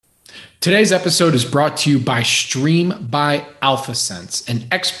Today's episode is brought to you by Stream by AlphaSense, an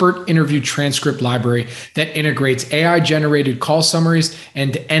expert interview transcript library that integrates AI-generated call summaries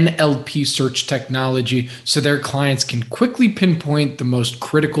and NLP search technology so their clients can quickly pinpoint the most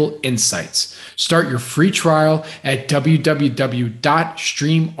critical insights. Start your free trial at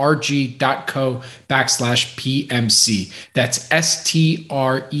www.streamrg.co/PMC. That's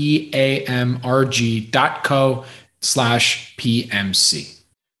streamrg.co/PMC.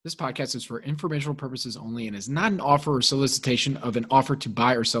 This podcast is for informational purposes only and is not an offer or solicitation of an offer to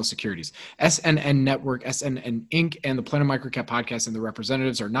buy or sell securities. SNN Network, SNN Inc., and the Planet Microcap Podcast and the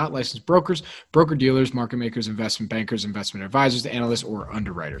representatives are not licensed brokers, broker-dealers, market makers, investment bankers, investment advisors, analysts, or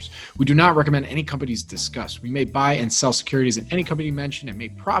underwriters. We do not recommend any companies discussed. We may buy and sell securities in any company mentioned and may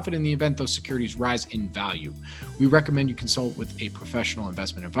profit in the event those securities rise in value. We recommend you consult with a professional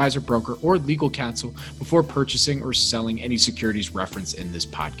investment advisor, broker, or legal counsel before purchasing or selling any securities referenced in this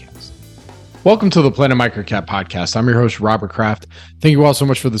podcast. Welcome to the Planet Microcap Podcast. I'm your host, Robert Kraft. Thank you all so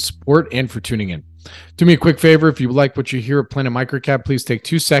much for the support and for tuning in. Do me a quick favor. If you like what you hear at Planet Microcap, please take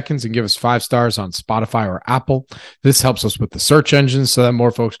 2 seconds and give us 5 stars on Spotify or Apple. This helps us with the search engines so that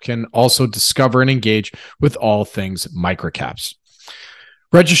more folks can also discover and engage with all things microcaps.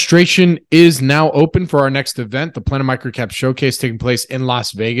 Registration is now open for our next event, the Planet Microcap Showcase, taking place in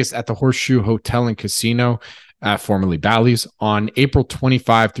Las Vegas at the Horseshoe Hotel and Casino, formerly Bally's, on April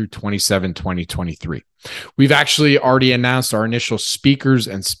 25 through 27, 2023. We've actually already announced our initial speakers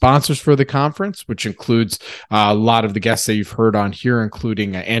and sponsors for the conference, which includes a lot of the guests that you've heard on here,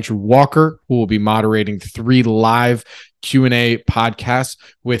 including Andrew Walker, who will be moderating 3 live Q&A podcasts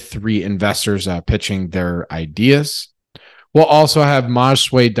with 3 investors pitching their ideas. We'll also have Maj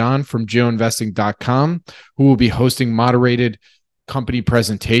Soueidan from geoinvesting.com, who will be hosting moderated company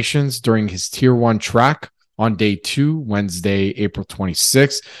presentations during his Tier 1 track on day 2, Wednesday, April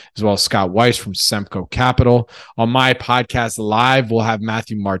 26th, as well as Scott Weiss from Semco Capital. On my podcast live, we'll have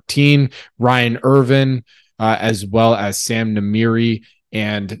Matthew Martin, Ryan Irvin, as well as Sam Namiri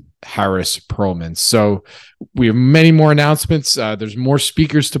and Harris Perlman. So we have many more announcements. There's more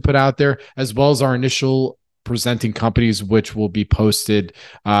speakers to put out there, as well as our initial presenting companies, which will be posted,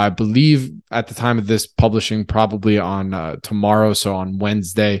 I believe, at the time of this publishing, probably on tomorrow, so on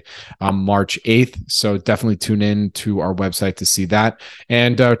Wednesday, March 8th. So definitely tune in to our website to see that.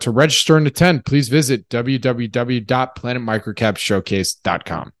 And to register and attend, please visit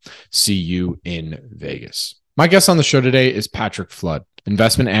www.planetmicrocapshowcase.com. See you in Vegas. My guest on the show today is Patrick Flood,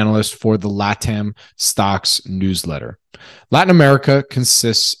 investment analyst for the LATAM Stocks newsletter. Latin America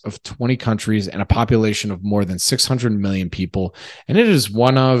consists of 20 countries and a population of more than 600 million people, and it is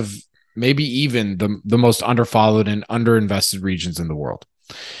one of maybe even the most underfollowed and underinvested regions in the world.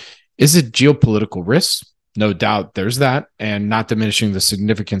 Is it geopolitical risk? No doubt there's that, and not diminishing the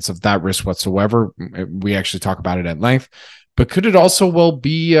significance of that risk whatsoever. We actually talk about it at length. But could it also well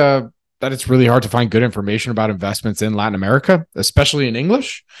be that it's really hard to find good information about investments in Latin America, especially in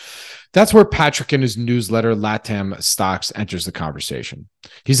English? That's where Patrick in his newsletter, LATAM Stocks, enters the conversation.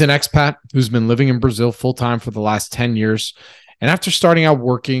 He's an expat who's been living in Brazil full-time for the last 10 years. And after starting out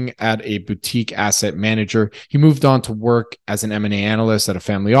working at a boutique asset manager, he moved on to work as an M&A analyst at a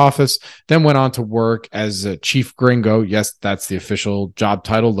family office, then went on to work as a chief gringo. Yes, that's the official job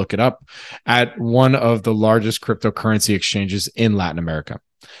title. Look it up. At one of the largest cryptocurrency exchanges in Latin America.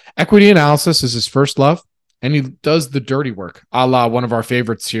 Equity analysis is his first love, and he does the dirty work, a la one of our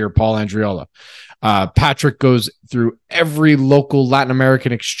favorites here, Paul Andreola. Patrick goes through every local Latin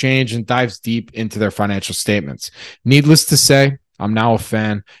American exchange and dives deep into their financial statements. Needless to say, I'm now a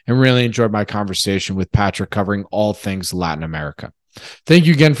fan and really enjoyed my conversation with Patrick covering all things Latin America. Thank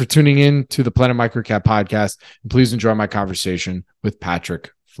you again for tuning in to the Planet Microcap Podcast, and please enjoy my conversation with Patrick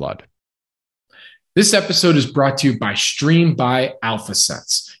Flood. This episode is brought to you by Stream by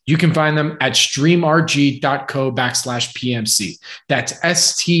AlphaSense. You can find them at streamrg.co/PMC. That's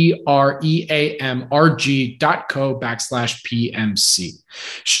streamrg.co/PMC.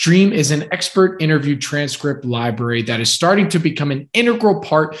 Stream is an expert interview transcript library that is starting to become an integral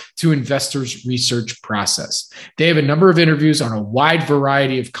part to investors' research process. They have a number of interviews on a wide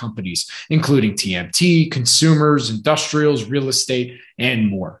variety of companies, including TMT, consumers, industrials, real estate, and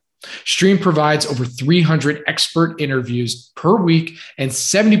more. Stream provides over 300 expert interviews per week, and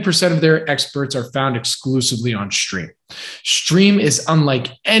 70% of their experts are found exclusively on Stream. Stream is unlike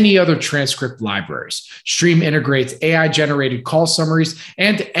any other transcript libraries. Stream integrates AI-generated call summaries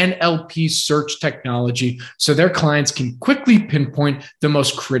and NLP search technology so their clients can quickly pinpoint the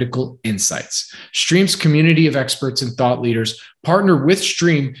most critical insights. Stream's community of experts and thought leaders partner with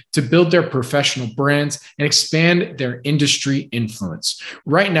Stream to build their professional brands and expand their industry influence.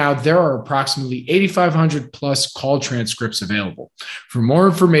 Right now, there are approximately 8,500 plus call transcripts available. For more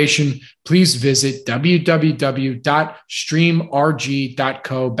information, please visit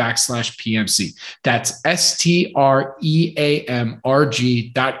www.streamrg.co/PMC. That's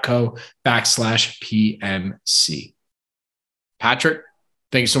streamrg.co/PMC. Patrick,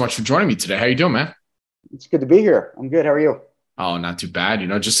 thank you so much for joining me today. How you doing, man? It's good to be here. I'm good. How are you? Oh, not too bad.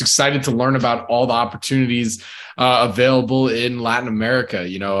 Just excited to learn about all the opportunities available in Latin America.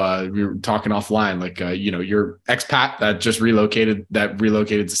 We were talking offline, your expat that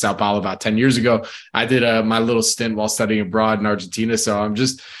relocated to Sao Paulo about 10 years ago. I did my little stint while studying abroad in Argentina. So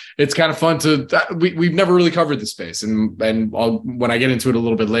it's kind of fun we've never really covered the space. And when I get into it a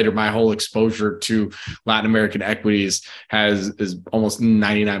little bit later, my whole exposure to Latin American equities is almost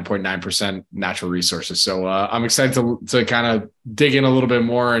 99.9% natural resources. So I'm excited to kind of dig in a little bit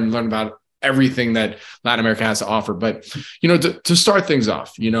more and learn about everything that Latin America has to offer. But, to start things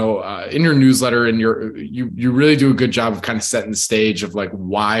off, in your newsletter and you really do a good job of kind of setting the stage of like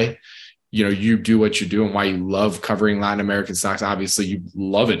why you do what you do and why you love covering Latin American stocks. Obviously, you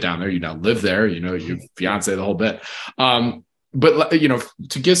love it down there. You now live there, your fiance, the whole bit. But,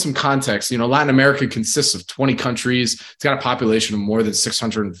 to give some context, Latin America consists of 20 countries. It's got a population of more than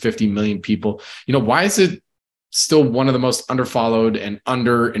 650 million people. Why is it still one of the most underfollowed and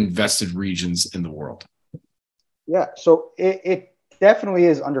underinvested regions in the world? Yeah, so it definitely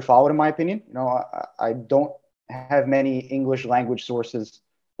is underfollowed, in my opinion. I don't have many English language sources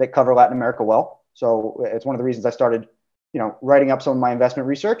that cover Latin America well. So it's one of the reasons I started, writing up some of my investment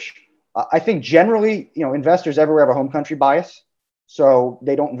research. I think generally, investors everywhere have a home country bias. So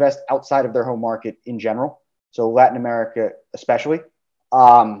they don't invest outside of their home market in general. So Latin America, especially.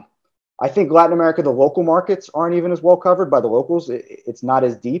 I think Latin America, the local markets aren't even as well covered by the locals. It's not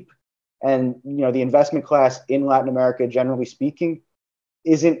as deep. And, the investment class in Latin America, generally speaking,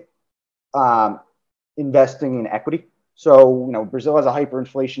 isn't investing in equity. So, Brazil has a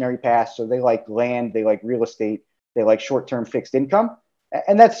hyperinflationary past. So they like land, they like real estate, they like short-term fixed income.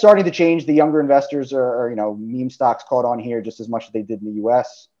 And that's starting to change. The younger investors are meme stocks caught on here just as much as they did in the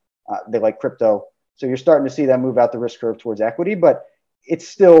US. They like crypto. So you're starting to see them move out the risk curve towards equity, but it's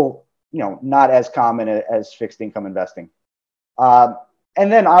still, not as common as fixed income investing. And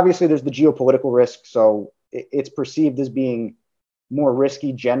then obviously there's the geopolitical risk. So it's perceived as being more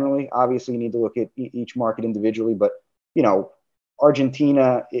risky generally. Obviously you need to look at each market individually, but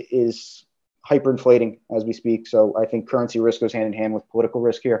Argentina is hyperinflating as we speak. So I think currency risk goes hand in hand with political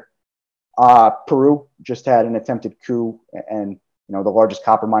risk here. Peru just had an attempted coup and, the largest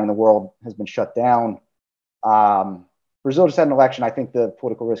copper mine in the world has been shut down. Brazil just had an election. I think the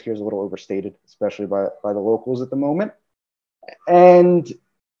political risk here is a little overstated, especially by the locals at the moment. And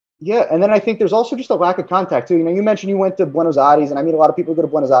yeah, and then I think there's also just a lack of contact too. You mentioned you went to Buenos Aires, and I meet a lot of people who go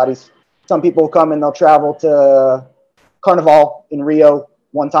to Buenos Aires. Some people come and they'll travel to Carnival in Rio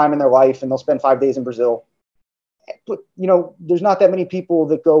one time in their life, and they'll spend 5 days in Brazil. But, there's not that many people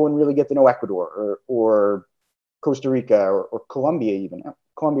that go and really get to know Ecuador or Costa Rica or Colombia even.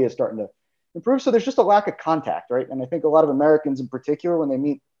 Colombia is starting to improve. So there's just a lack of contact, right? And I think a lot of Americans in particular, when they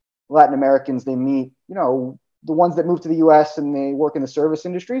meet Latin Americans, they meet, the ones that move to the US and they work in the service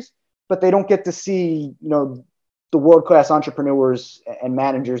industries, but they don't get to see, the world-class entrepreneurs and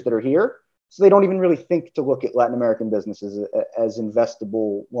managers that are here. So they don't even really think to look at Latin American businesses as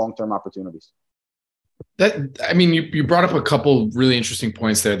investable long-term opportunities. You brought up a couple really interesting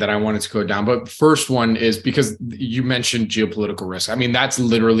points there that I wanted to go down. But first one is because you mentioned geopolitical risk. That's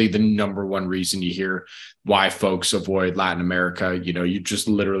literally the number one reason you hear why folks avoid Latin America. You just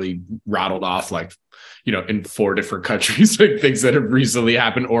literally rattled off in 4 different countries, like things that have recently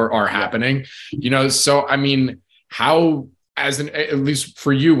happened or are happening, So, how, at least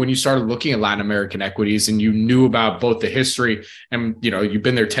for you, when you started looking at Latin American equities and you knew about both the history and, you've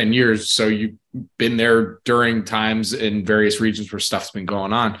been there 10 years. So you've been there during times in various regions where stuff's been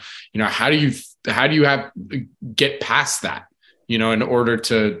going on, how do you get past that, in order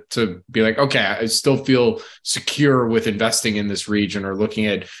to be like, okay, I still feel secure with investing in this region or looking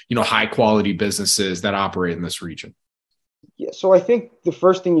at, high quality businesses that operate in this region? Yeah, so I think the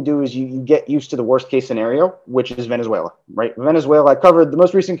first thing you do is you get used to the worst case scenario, which is Venezuela, right? Venezuela, the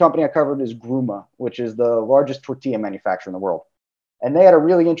most recent company I covered is Gruma, which is the largest tortilla manufacturer in the world. And they had a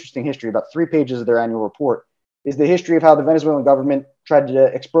really interesting history, about 3 pages of their annual report. is the history of how the Venezuelan government tried to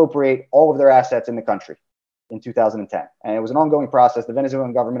expropriate all of their assets in the country in 2010. And it was an ongoing process. The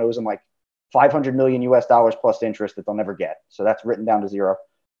Venezuelan government owes them like 500 million US dollars plus interest that they'll never get. So that's written down to zero.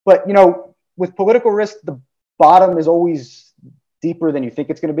 But, you know, with political risk, the bottom is always deeper than you think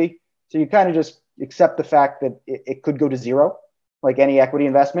it's going to be. So you kind of just accept the fact that it could go to zero, like any equity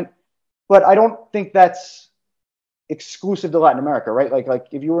investment. But I don't think that's exclusive to Latin America, right? Like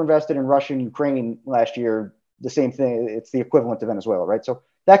if you were invested in Russia and Ukraine last year, the same thing, it's the equivalent to Venezuela, right? So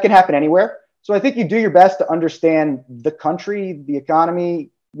that can happen anywhere. So I think you do your best to understand the country, the economy,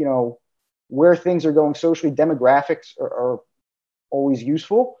 you know, where things are going socially. Demographics are always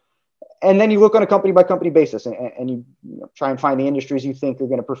useful. And then you look on a company by company basis and you try and find the industries you think are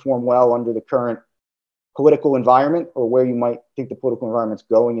going to perform well under the current political environment, or where you might think the political environment's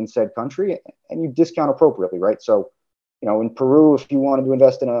going in said country, and you discount appropriately, right? So, you know, in Peru, if you wanted to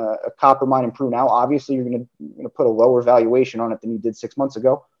invest in a copper mine in Peru now, obviously you're going to put a lower valuation on it than you did 6 months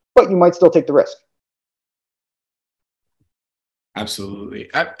ago, but you might still take the risk. Absolutely.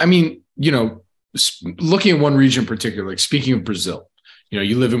 I mean, you know, looking at one region in particular, like speaking of Brazil, you know,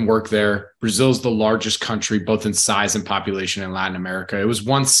 you live and work there. Brazil's the largest country, both in size and population in Latin America. It was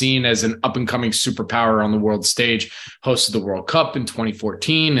once seen as an up-and-coming superpower on the world stage, hosted the World Cup in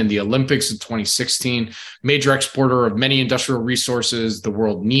 2014 and the Olympics in 2016, major exporter of many industrial resources the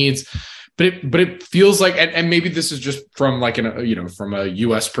world needs. But it feels like, and maybe this is just from like from a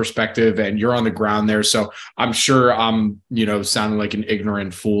U.S. perspective, and you're on the ground there, so I'm sure I'm sounding like an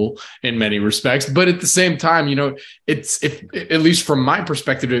ignorant fool in many respects. But at the same time, it's, if at least from my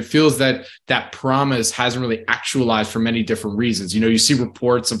perspective, it feels that promise hasn't really actualized for many different reasons. You see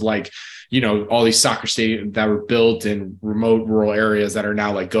reports of like, all these soccer stadiums that were built in remote rural areas that are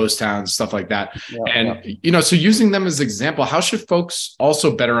now like ghost towns, stuff like that. So using them as an example, how should folks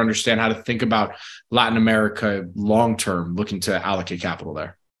also better understand how to think about Latin America long-term, looking to allocate capital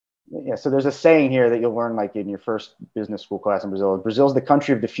there? Yeah. So there's a saying here that you'll learn like in your first business school class in Brazil. Brazil's the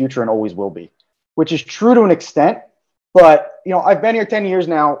country of the future and always will be, which is true to an extent. But, I've been here 10 years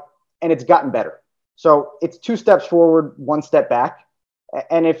now and it's gotten better. So it's 2 steps forward, 1 step back.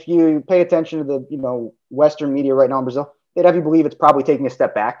 And if you pay attention to the, Western media right now in Brazil, they'd have you believe it's probably taking a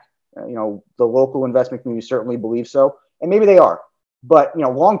step back. The local investment community certainly believes so, and maybe they are. But,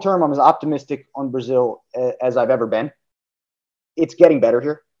 long term, I'm as optimistic on Brazil as I've ever been. It's getting better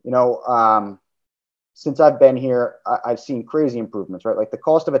here. Since I've been here, I've seen crazy improvements, right? Like the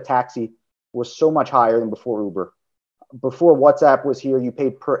cost of a taxi was so much higher than before Uber. Before WhatsApp was here, you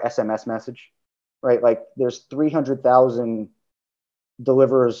paid per SMS message, right? Like there's 300,000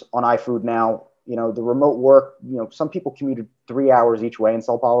 delivers on iFood now. The remote work, some people commuted 3 hours each way in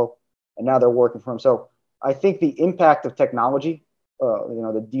Sao Paulo, and now they're working from home. So I think the impact of technology,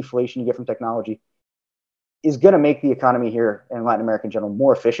 the deflation you get from technology, is going to make the economy here in Latin America in general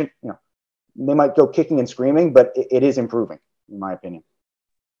more efficient. They might go kicking and screaming, but it is improving, in my opinion.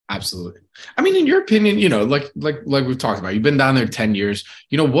 Absolutely. I mean, in your opinion, like we've talked about, you've been down there 10 years,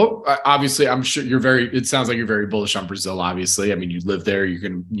 what, obviously, I'm sure it sounds like you're very bullish on Brazil, obviously. I mean, you live there,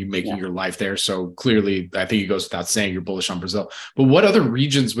 you're making your life there. So clearly, I think it goes without saying you're bullish on Brazil. But what other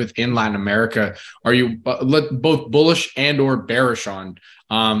regions within Latin America are you both bullish and or bearish on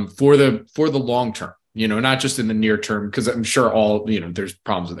for the long term? Not just in the near term, because I'm sure there's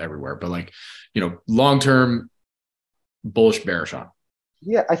problems with everywhere, but like, long term, bullish, bearish on.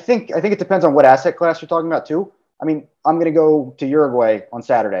 Yeah, I think it depends on what asset class you're talking about too. I mean, I'm going to go to Uruguay on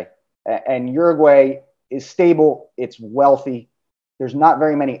Saturday, and Uruguay is stable. It's wealthy. There's not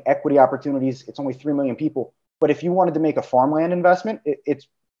very many equity opportunities. It's only 3 million people. But if you wanted to make a farmland investment, it's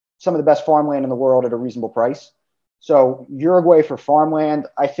some of the best farmland in the world at a reasonable price. So Uruguay for farmland.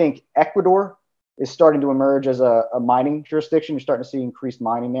 I think Ecuador is starting to emerge as a mining jurisdiction. You're starting to see increased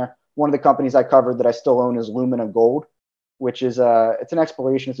mining there. One of the companies I covered that I still own is Lumina Gold, which is it's an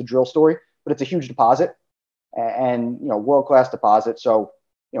exploration, it's a drill story, but it's a huge deposit and world-class deposit. So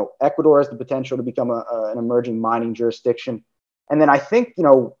Ecuador has the potential to become an emerging mining jurisdiction. And then I think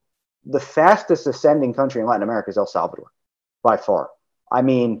the fastest ascending country in Latin America is El Salvador by far. I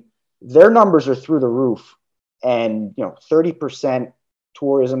mean, their numbers are through the roof, and 30%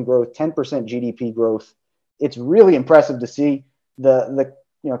 tourism growth, 10% GDP growth. It's really impressive to see the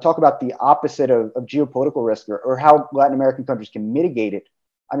talk about the opposite of geopolitical risk or how Latin American countries can mitigate it.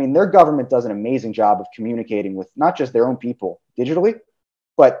 I mean, their government does an amazing job of communicating with not just their own people digitally,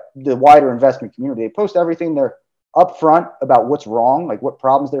 but the wider investment community. They post everything. They're upfront about what's wrong, like what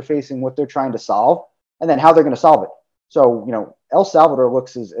problems they're facing, what they're trying to solve, and then how they're going to solve it. So, El Salvador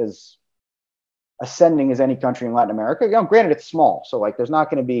looks as ascending as any country in Latin America. Granted, it's small. So like, there's not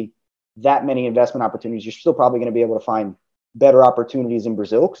going to be that many investment opportunities, you're still probably going to be able to find better opportunities in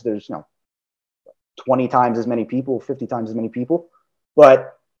Brazil because there's 20 times as many people, 50 times as many people.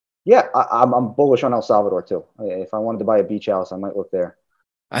 But yeah, I'm bullish on El Salvador too. If I wanted to buy a beach house, I might look there.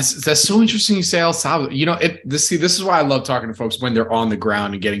 That's so interesting you say El Salvador. This is why I love talking to folks when they're on the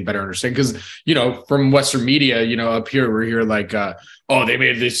ground and getting better understanding. Because, from Western media, up here, we're here like, they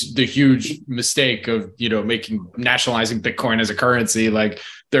made the huge mistake of, nationalizing Bitcoin as a currency. Like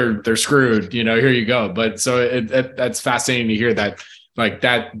they're screwed, here you go. But so that's fascinating to hear that, like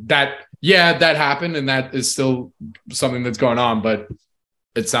that happened. And that is still something that's going on, but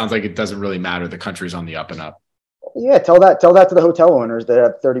it sounds like it doesn't really matter. The country's on the up and up. Yeah, tell that to the hotel owners that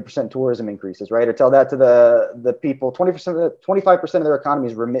have 30% tourism increases, right? Or tell that to the people, 25% of their economy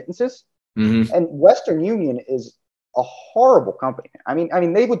is remittances. Mm-hmm. And Western Union is a horrible company. I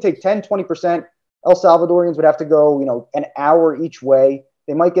mean, they would take 10, 20%. El Salvadorians would have to go, an hour each way.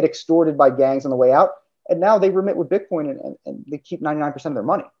 They might get extorted by gangs on the way out. And now they remit with Bitcoin and they keep 99% of their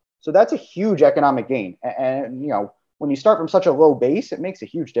money. So that's a huge economic gain. And when you start from such a low base, it makes a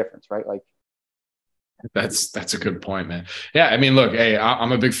huge difference, right? Like, that's a good point, man. Yeah. I mean, look, hey,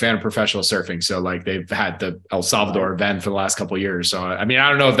 I'm a big fan of professional surfing. So like they've had the El Salvador event for the last couple of years. So, I mean, I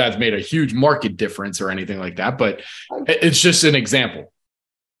don't know if that's made a huge market difference or anything like that, but it's just an example.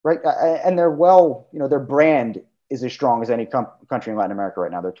 Right. And their brand is as strong as any country in Latin America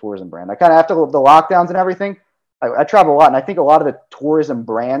right now, their tourism brand. I kind of, after the lockdowns and everything, I travel a lot. And I think a lot of the tourism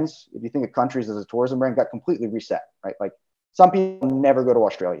brands, if you think of countries as a tourism brand, got completely reset, right? Like some people never go to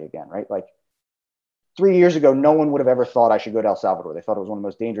Australia again, right? Like 3 years ago, no one would have ever thought I should go to El Salvador. They thought it was one of the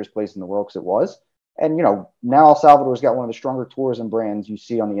most dangerous places in the world because it was. And, now El Salvador's got one of the stronger tourism brands you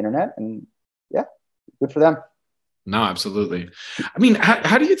see on the internet. And yeah, good for them. No, absolutely. I mean,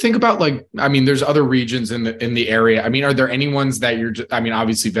 how do you think about there's other regions in the area. I mean, are there any ones that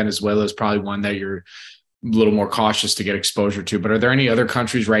obviously Venezuela is probably one that you're a little more cautious to get exposure to, but are there any other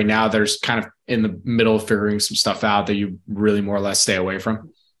countries right now that are kind of in the middle of figuring some stuff out that you really more or less stay away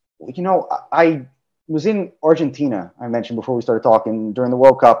from? I was in Argentina, I mentioned before we started talking, during the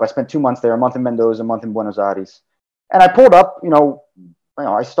World Cup. I spent 2 months there, a month in Mendoza, a month in Buenos Aires. And I pulled up,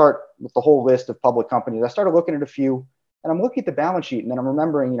 I start with the whole list of public companies. I started looking at a few, and I'm looking at the balance sheet, and then I'm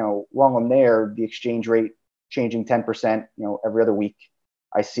remembering, while I'm there, the exchange rate changing 10%, every other week.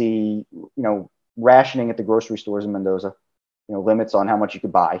 I see, rationing at the grocery stores in Mendoza, limits on how much you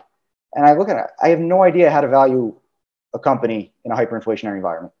could buy. And I look at it, I have no idea how to value a company in a hyperinflationary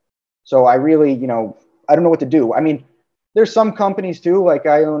environment. So I really, I don't know what to do. I mean, there's some companies too, like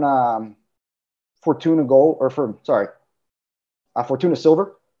I own Fortuna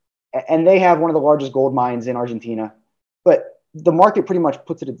Silver, and they have one of the largest gold mines in Argentina, but the market pretty much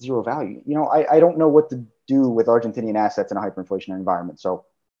puts it at zero value. I don't know what to do with Argentinian assets in a hyperinflationary environment. So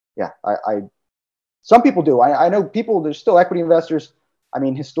yeah, some people do. I know people, there's still equity investors. I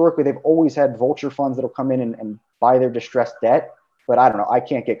mean, historically, they've always had vulture funds that'll come in and buy their distressed debt. But I don't know. I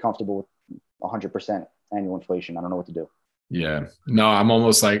can't get comfortable with 100% annual inflation. I don't know what to do. Yeah. No, I'm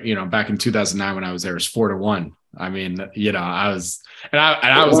almost like, back in 2009 when I was there, it was 4-1. I mean, I was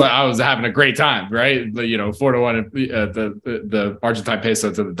having a great time, right? 4-1, the Argentine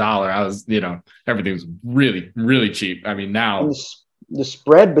peso to the dollar. I was, everything was really, really cheap. I mean, now the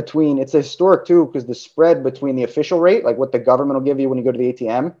spread between, it's historic too, because the spread between the official rate, like what the government will give you when you go to the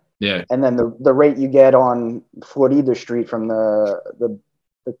ATM, yeah, and then the rate you get on Florida Street from the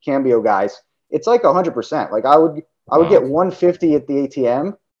Cambio guys, it's like 100%. Like I would get 150 at the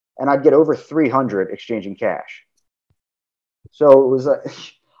ATM, and I'd get over 300 exchanging cash. So it was,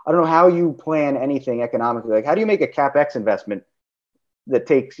 I don't know how you plan anything economically. Like, how do you make a CapEx investment that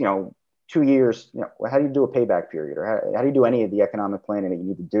takes, 2 years? How do you do a payback period, or how do you do any of the economic planning that you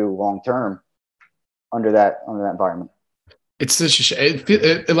need to do long term under that environment? It's such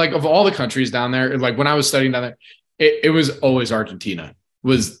like of all the countries down there, like when I was studying down there, it was always Argentina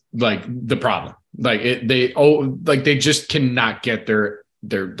was like the problem. Like they just cannot get their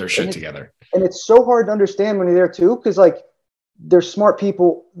shit together. And it's so hard to understand when you're there too, because like there's smart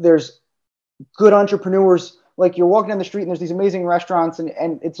people, there's good entrepreneurs. Like you're walking down the street and there's these amazing restaurants, and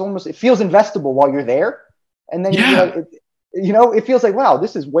it feels investable while you're there. And then it feels like, wow,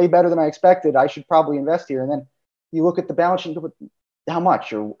 this is way better than I expected. I should probably invest here. And then you look at the balance sheet and go, how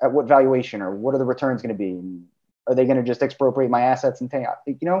much, or at what valuation, or what are the returns going to be? And are they going to just expropriate my assets and take?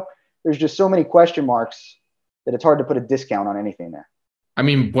 There's just so many question marks that it's hard to put a discount on anything there. I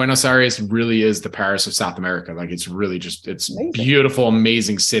mean, Buenos Aires really is the Paris of South America. Like it's really it's amazing. Beautiful,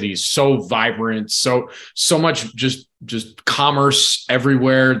 amazing city, so vibrant, so much just commerce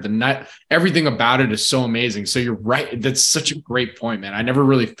everywhere. The net, everything about it is so amazing. So you're right. That's such a great point, man. I never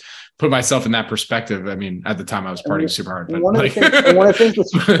really put myself in that perspective. I mean, at the time I was partying super hard, but one of the things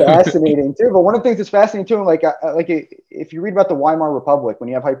that's fascinating too, like if you read about the Weimar Republic, when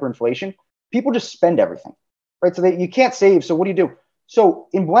you have hyperinflation, people just spend everything, right? So you can't save. So what do? So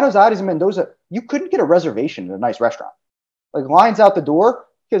in Buenos Aires and Mendoza, you couldn't get a reservation at a nice restaurant. Like lines out the door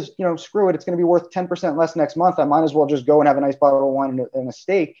because, screw it. It's going to be worth 10% less next month. I might as well just go and have a nice bottle of wine and a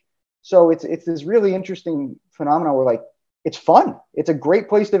steak. So it's this really interesting phenomenon where like, it's fun. It's a great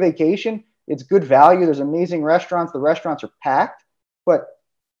place to vacation. It's good value. There's amazing restaurants. The restaurants are packed, but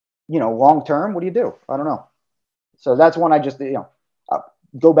long term, what do? I don't know. So that's one I just,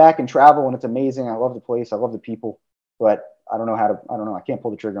 go back and travel, and it's amazing. I love the place. I love the people, but I don't know. I can't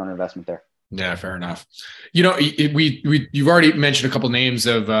pull the trigger on an investment there. Yeah, fair enough. You've already mentioned a couple of names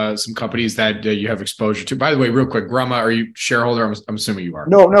of some companies that you have exposure to. By the way, real quick, Gruma, are you shareholder? I'm assuming you are.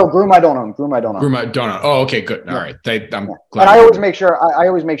 No, Gruma I don't own. Gruma don't own. Oh, okay, good. All right. I'm glad. And I always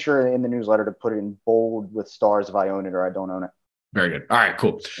make sure in the newsletter to put it in bold with stars if I own it or I don't own it. Very good. All right,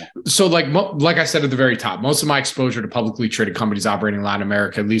 cool. Yeah. So like I said at the very top, most of my exposure to publicly traded companies operating in Latin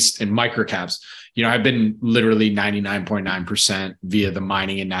America, at least in microcaps, I've been literally 99.9% via the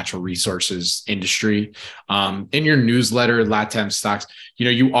mining and natural resources industry. In your newsletter, LATAM Stocks,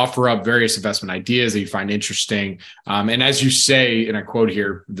 you offer up various investment ideas that you find interesting. And as you say, and I quote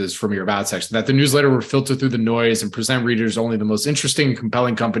here, this is from your about section, that the newsletter will filter through the noise and present readers only the most interesting and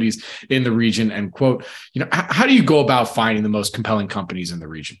compelling companies in the region, end quote. How do you go about finding the most compelling companies in the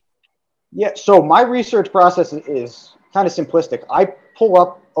region? Yeah, so my research process is kind of simplistic. I pull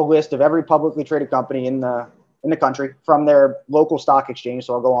up a list of every publicly traded company in the country from their local stock exchange.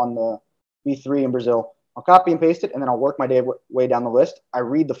 So I'll go on the B3 in Brazil. I'll copy and paste it, and then I'll work my way down the list. I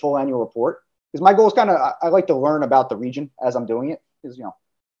read the full annual report because my goal is I like to learn about the region as I'm doing it because,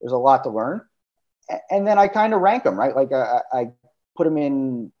 there's a lot to learn. And then I kind of rank them, right? Like I put them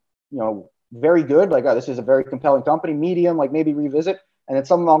in, very good. Like, this is a very compelling company, medium, like maybe revisit. And then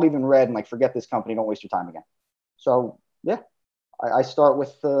some of them I'll even read and like, forget this company. Don't waste your time again. So yeah, I start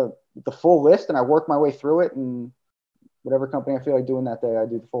with the full list and I work my way through it, and whatever company I feel like doing that day, I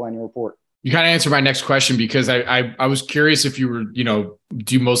do the full annual report. You kind of answered my next question because I was curious if you were, do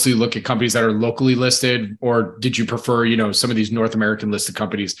you mostly look at companies that are locally listed, or did you prefer, some of these North American listed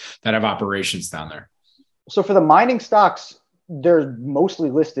companies that have operations down there? So for the mining stocks, they're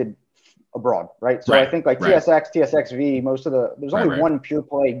mostly listed abroad, right? So right, I think like right. TSX, TSXV, there's only one pure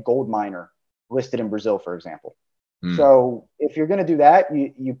play gold miner listed in Brazil, for example. So if you're going to do that,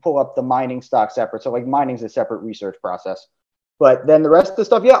 you pull up the mining stock separate. So like mining's a separate research process, but then the rest of the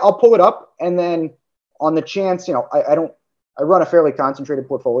stuff, I'll pull it up. And then on the chance, I run a fairly concentrated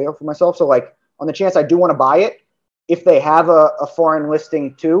portfolio for myself. So like on the chance I do want to buy it, if they have a foreign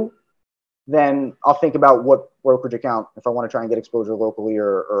listing too, then I'll think about what brokerage account, if I want to try and get exposure locally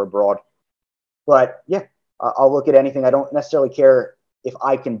or abroad. But yeah, I'll look at anything. I don't necessarily care if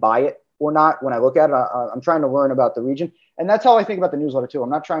I can buy it or not. When I look at it, I'm trying to learn about the region. And that's how I think about the newsletter too. I'm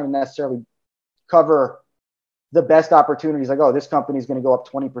not trying to necessarily cover the best opportunities. Like, this company is going to go up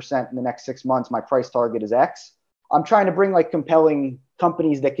 20% in the next 6 months. My price target is X. I'm trying to bring like compelling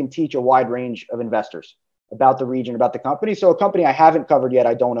companies that can teach a wide range of investors about the region, about the company. So a company I haven't covered yet,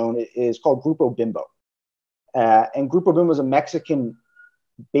 I don't own, is called Grupo Bimbo. And Grupo Bimbo is a Mexican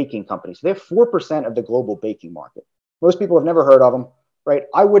baking company. So they have 4% of the global baking market. Most people have never heard of them. Right.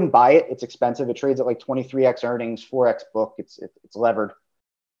 I wouldn't buy it. It's expensive. It trades at like 23x earnings, 4x book. It's levered.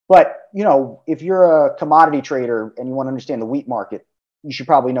 But, if you're a commodity trader and you want to understand the wheat market, you should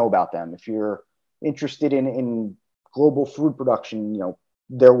probably know about them. If you're interested in global food production,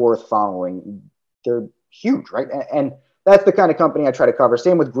 they're worth following. They're huge. Right. And that's the kind of company I try to cover.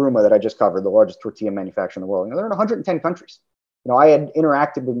 Same with Gruma that I just covered, the largest tortilla manufacturer in the world. They're in 110 countries. I had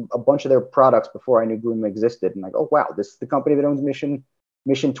interacted with a bunch of their products before I knew Gruma existed. And like, oh, wow, this is the company that owns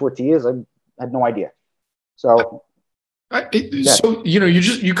Mission Tortillas. I had no idea. So,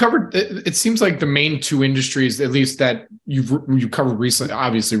 you covered, it seems like the main two industries, at least that you covered recently,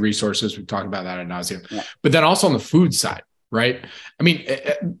 obviously resources, we've talked about that ad nauseum, but then also on the food side, right? I mean,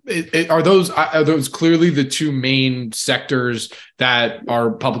 are those clearly the two main sectors that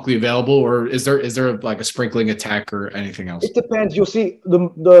are publicly available, or is there like a sprinkling of tech or anything else? It depends. You'll see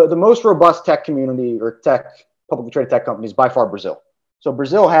the most robust tech community or publicly traded tech companies by far Brazil. So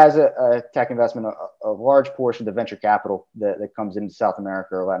Brazil has a tech investment, a large portion of the venture capital that comes into South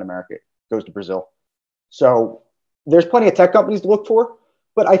America or Latin America goes to Brazil. So there's plenty of tech companies to look for,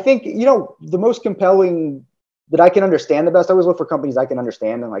 but I think, the most compelling that I can understand the best, I always look for companies I can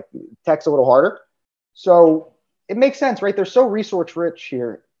understand, and like tech's a little harder. So it makes sense, right? They're so resource rich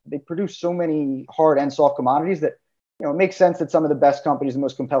here. They produce so many hard and soft commodities that it makes sense that some of the best companies, the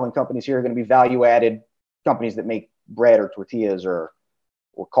most compelling companies here are going to be value-added companies that make bread or tortillas or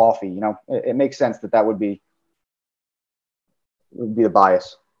coffee. It makes sense that would be the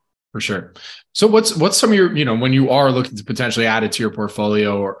bias. For sure. So what's some of your, when you are looking to potentially add it to your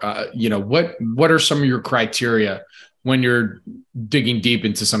portfolio, or, what are some of your criteria when you're digging deep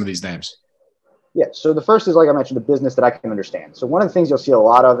into some of these names? Yeah. So the first is, like I mentioned, the business that I can understand. So one of the things you'll see a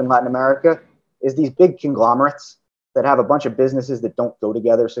lot of in Latin America is these big conglomerates that have a bunch of businesses that don't go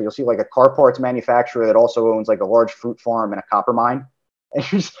together. So you'll see like a car parts manufacturer that also owns like a large fruit farm and a copper mine.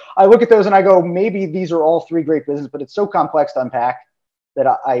 And I look at those and I go, maybe these are all three great businesses, but it's so complex to unpack that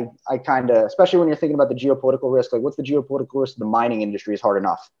I kind of, especially when you're thinking about the geopolitical risk, like what's the geopolitical risk of the mining industry is hard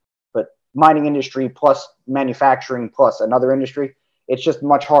enough, but mining industry plus manufacturing plus another industry, it's just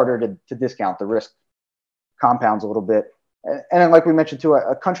much harder to discount. The risk compounds a little bit. And then, like we mentioned too,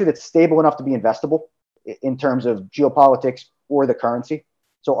 a country that's stable enough to be investable in terms of geopolitics or the currency.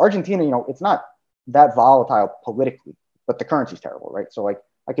 So Argentina, it's not that volatile politically, but the currency's terrible, right? So like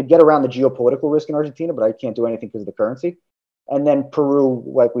I could get around the geopolitical risk in Argentina, but I can't do anything because of the currency. And then Peru,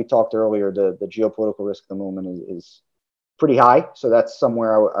 like we talked earlier, the geopolitical risk at the moment is pretty high. So that's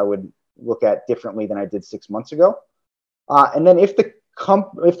somewhere I would look at differently than I did 6 months ago. And then if the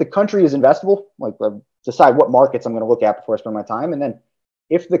country is investable, like decide what markets I'm going to look at before I spend my time. And then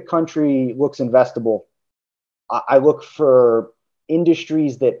if the country looks investable, I look for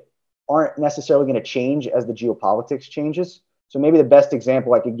industries that aren't necessarily going to change as the geopolitics changes. So maybe the best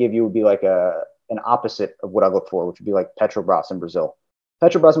example I could give you would be like an opposite of what I look for, which would be like Petrobras in Brazil.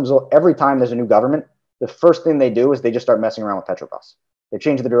 Petrobras in Brazil, every time there's a new government, the first thing they do is they just start messing around with Petrobras. They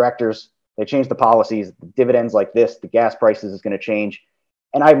change the directors, they change the policies, the dividends like this, the gas prices is going to change.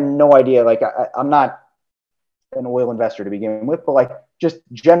 And I have no idea, like I'm not an oil investor to begin with, but like just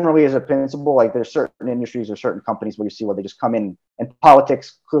generally as a principle, like there's certain industries or certain companies where you see where they just come in and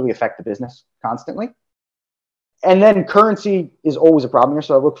politics clearly affect the business constantly. And then currency is always a problem here.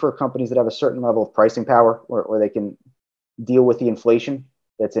 So I look for companies that have a certain level of pricing power where they can deal with the inflation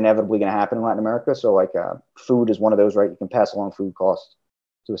that's inevitably going to happen in Latin America. So like food is one of those, right? You can pass along food costs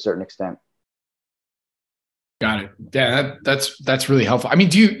to a certain extent. Got it. Yeah, that's really helpful. I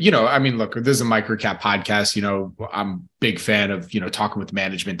mean, look, this is a microcap podcast. I'm a big fan of, talking with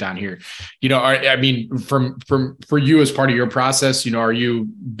management down here. For you as part of your process, are you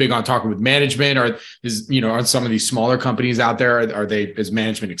big on talking with management, or are some of these smaller companies out there, is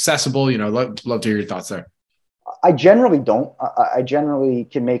management accessible? Love to hear your thoughts there. I generally don't. I generally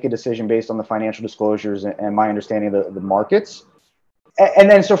can make a decision based on the financial disclosures and my understanding of the markets.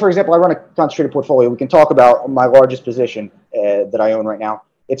 And then, so for example, I run a concentrated portfolio. We can talk about my largest position that I own right now.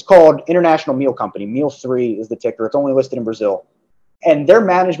 It's called International Meal Company. Meal 3 is the ticker. It's only listed in Brazil. And their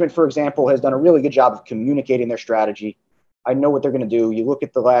management, for example, has done a really good job of communicating their strategy. I know what they're going to do. You look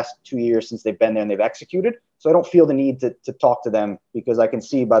at the last 2 years since they've been there and they've executed. So I don't feel the need to talk to them because I can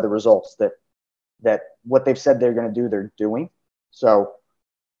see by the results that what they've said they're going to do, they're doing. So,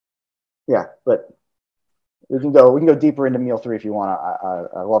 yeah, but we can go deeper into Meal 3 if you want.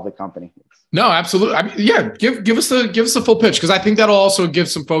 I love the company. No, absolutely. I mean, yeah, give us the full pitch, because I think that'll also give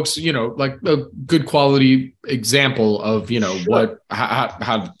some folks, like a good quality example of, sure,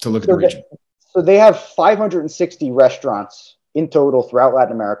 how to look at the region. So they have 560 restaurants in total throughout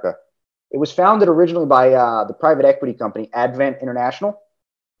Latin America. It was founded originally by the private equity company Advent International,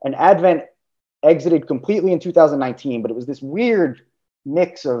 and Advent exited completely in 2019. But it was this weird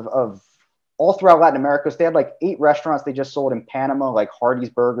mix of all throughout Latin America. So they had like 8 restaurants they just sold in Panama, like Hardee's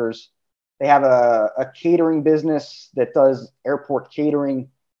Burgers. They have a catering business that does airport catering.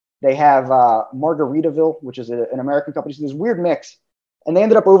 They have Margaritaville, which is an American company. So this weird mix. And they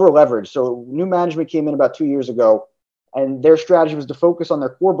ended up over leveraged. So new management came in about 2 years ago, and their strategy was to focus on their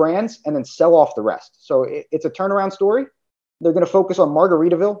core brands and then sell off the rest. So it's a turnaround story. They're going to focus on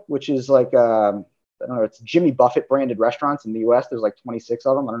Margaritaville, which is like, I don't know, it's Jimmy Buffett branded restaurants in the US. There's like 26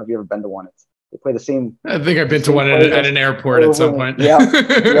 of them. I don't know if you've ever been to one. They play the same. I think I've been to one at an airport at some point. Yeah.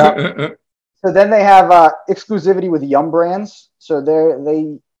 So then they have exclusivity with Yum Brands. So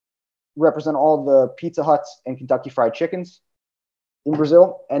they represent all the Pizza Huts and Kentucky Fried Chickens in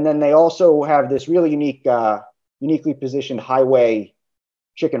Brazil. And then they also have this really uniquely positioned highway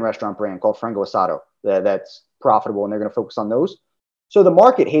chicken restaurant brand called Frango Asado that's profitable, and they're going to focus on those. So the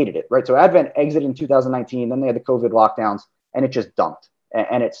market hated it, right? So Advent exited in 2019, then they had the COVID lockdowns, and it just dumped.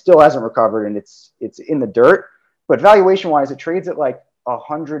 And it still hasn't recovered, and it's in the dirt. But valuation-wise, it trades at like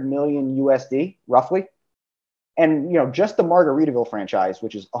 100 million USD, roughly. And, just the Margaritaville franchise,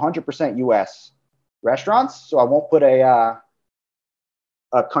 which is 100% US restaurants, so I won't put a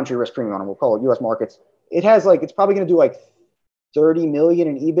country risk premium on them. We'll call it US markets. it has like, it's probably going to do like 30 million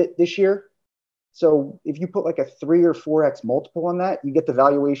in EBIT this year. So if you put like a 3 or 4x multiple on that, you get the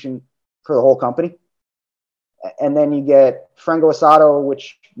valuation for the whole company. And then you get Frango Asado,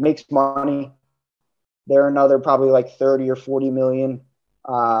 which makes money. They're another probably like 30 or 40 million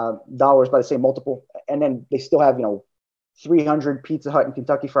dollars by the same multiple. And then they still have, 300 Pizza Hut and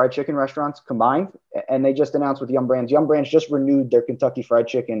Kentucky Fried Chicken restaurants combined. And they just announced with Yum Brands. Yum Brands just renewed their Kentucky Fried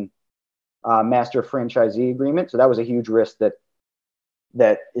Chicken master franchisee agreement. So that was a huge risk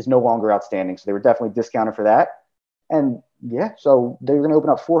that is no longer outstanding. So they were definitely discounted for that. And yeah, so they're going to open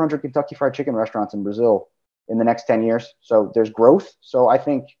up 400 Kentucky Fried Chicken restaurants in Brazil in the next 10 years. So there's growth. So I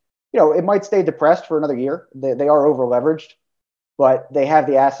think, it might stay depressed for another year. They are over leveraged, but they have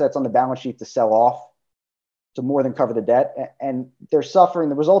the assets on the balance sheet to sell off to more than cover the debt. And they're suffering.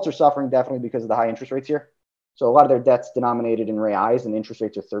 The results are suffering definitely because of the high interest rates here. So a lot of their debt's denominated in reais, and interest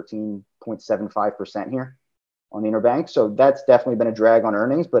rates are 13.75% here on the interbank. So that's definitely been a drag on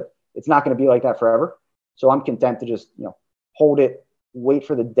earnings, but it's not going to be like that forever. So I'm content to just, hold it, wait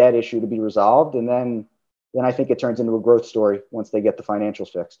for the debt issue to be resolved. And then I think it turns into a growth story once they get the financials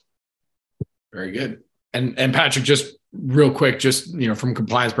fixed. Very good. And Patrick, just real quick, just, from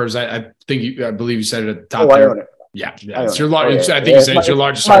compliance purposes, I believe you said it at the top there. I own it. Yeah. It's your largest. I think you said it's your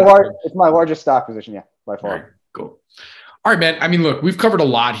largest. It's my largest stock position. Yeah, by far. Right, cool. All right, man. I mean, look, we've covered a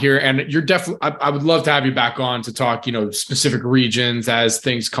lot here, and you're definitely, I would love to have you back on to talk, specific regions as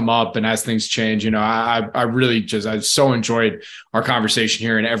things come up and as things change. I really I so enjoyed our conversation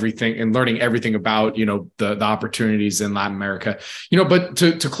here and everything, and learning everything about, the opportunities in Latin America, but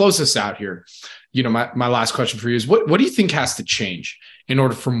to close this out here, my last question for you is what do you think has to change in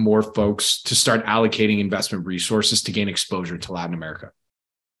order for more folks to start allocating investment resources to gain exposure to Latin America?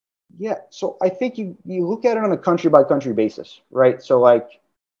 Yeah. So I think you look at it on a country by country basis, right? So I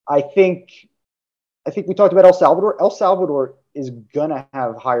think we talked about El Salvador. El Salvador is going to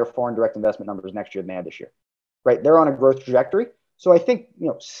have higher foreign direct investment numbers next year than they had this year, right? They're on a growth trajectory. So I think,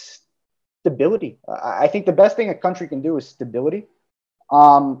 stability. I think the best thing a country can do is stability.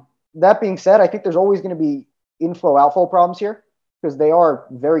 That being said, I think there's always going to be inflow outflow problems here because they are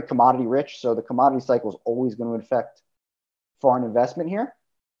very commodity rich. So the commodity cycle is always going to affect foreign investment here.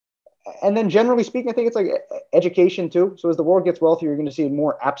 And then generally speaking, I think it's like education too. So as the world gets wealthier, you're going to see a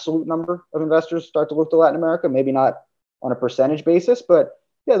more absolute number of investors start to look to Latin America, maybe not on a percentage basis, but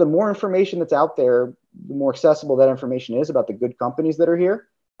yeah, the more information that's out there, the more accessible that information is about the good companies that are here.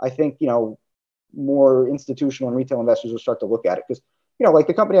 I think, more institutional and retail investors will start to look at it because, like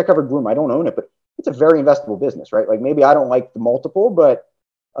the company I covered, Bloom, I don't own it, but it's a very investable business, right? Like maybe I don't like the multiple, but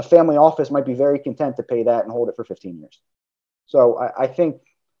a family office might be very content to pay that and hold it for 15 years. So I think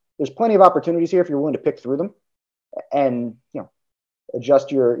there's plenty of opportunities here if you're willing to pick through them and,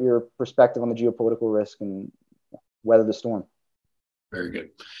 adjust your perspective on the geopolitical risk and weather the storm. Very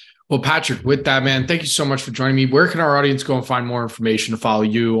good. Well, Patrick, with that, man, thank you so much for joining me. Where can our audience go and find more information to follow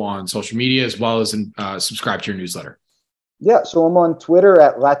you on social media as well as subscribe to your newsletter? Yeah, so I'm on Twitter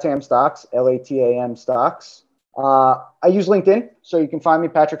at LATAM Stocks, LATAM Stocks. I use LinkedIn, so you can find me,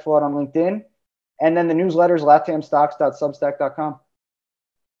 Patrick Flood, on LinkedIn. And then the newsletter is latamstocks.substack.com.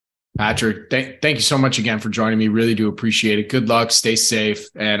 Patrick, thank you so much again for joining me. Really do appreciate it. Good luck, stay safe,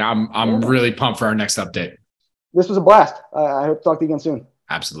 and I'm really pumped for our next update. This was a blast. I hope to talk to you again soon.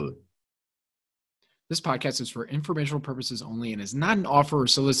 Absolutely. This podcast is for informational purposes only and is not an offer or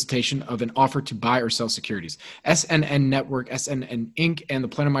solicitation of an offer to buy or sell securities. SNN Network, SNN Inc., and the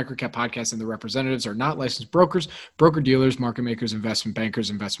Planet Microcap Podcast and the representatives are not licensed brokers, broker-dealers, market makers, investment bankers,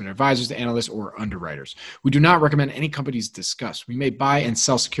 investment advisors, analysts, or underwriters. We do not recommend any companies discussed. We may buy and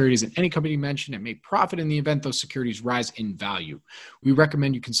sell securities in any company mentioned and may profit in the event those securities rise in value. We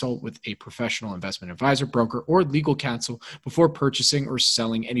recommend you consult with a professional investment advisor, broker, or legal counsel before purchasing or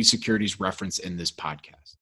selling any securities referenced in this podcast.